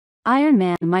Iron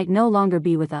Man might no longer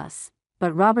be with us,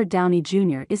 but Robert Downey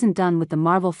Jr. isn't done with the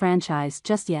Marvel franchise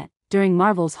just yet. During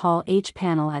Marvel's Hall H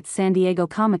panel at San Diego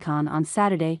Comic-Con on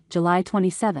Saturday, July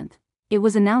 27, it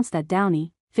was announced that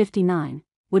Downey, 59,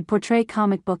 would portray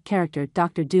comic book character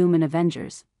Dr. Doom in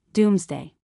Avengers: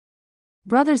 Doomsday.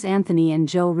 Brothers Anthony and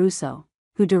Joe Russo,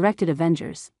 who directed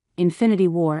Avengers: Infinity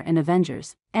War and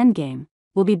Avengers: Endgame,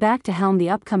 will be back to helm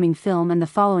the upcoming film and the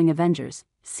following Avengers: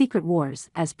 Secret Wars.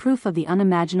 As proof of the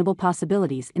unimaginable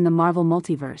possibilities in the Marvel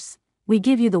multiverse, we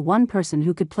give you the one person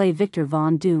who could play Victor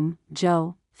Von Doom,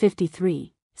 Joe,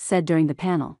 53, said during the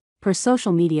panel, per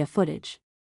social media footage.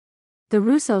 The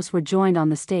Russos were joined on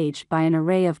the stage by an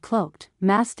array of cloaked,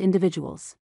 masked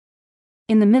individuals.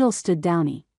 In the middle stood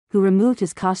Downey, who removed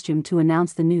his costume to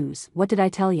announce the news. "What did I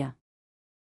tell ya?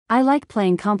 I like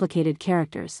playing complicated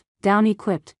characters," Downey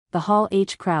quipped. The Hall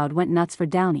H crowd went nuts for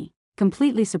Downey,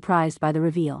 completely surprised by the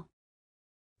reveal.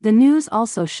 The news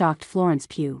also shocked Florence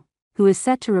Pugh, who is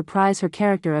set to reprise her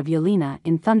character of Yelena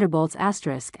in Thunderbolts**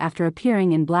 after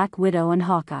appearing in Black Widow and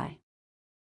Hawkeye.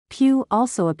 Pugh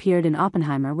also appeared in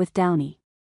Oppenheimer with Downey.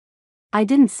 "I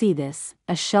didn't see this,"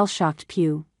 a shell-shocked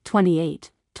Pugh,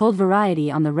 28, told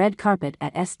Variety on the red carpet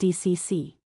at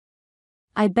SDCC.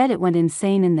 "I bet it went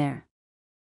insane in there."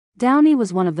 Downey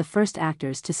was one of the first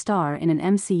actors to star in an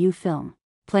MCU film,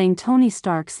 playing Tony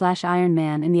Stark/Iron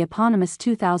Man in the eponymous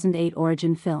 2008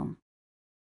 origin film.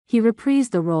 He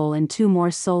reprised the role in 2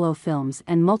 more solo films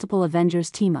and multiple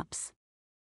Avengers team-ups.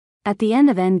 At the end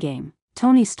of Endgame,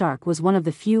 Tony Stark was one of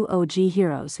the few OG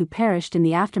heroes who perished in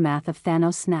the aftermath of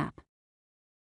Thanos' snap.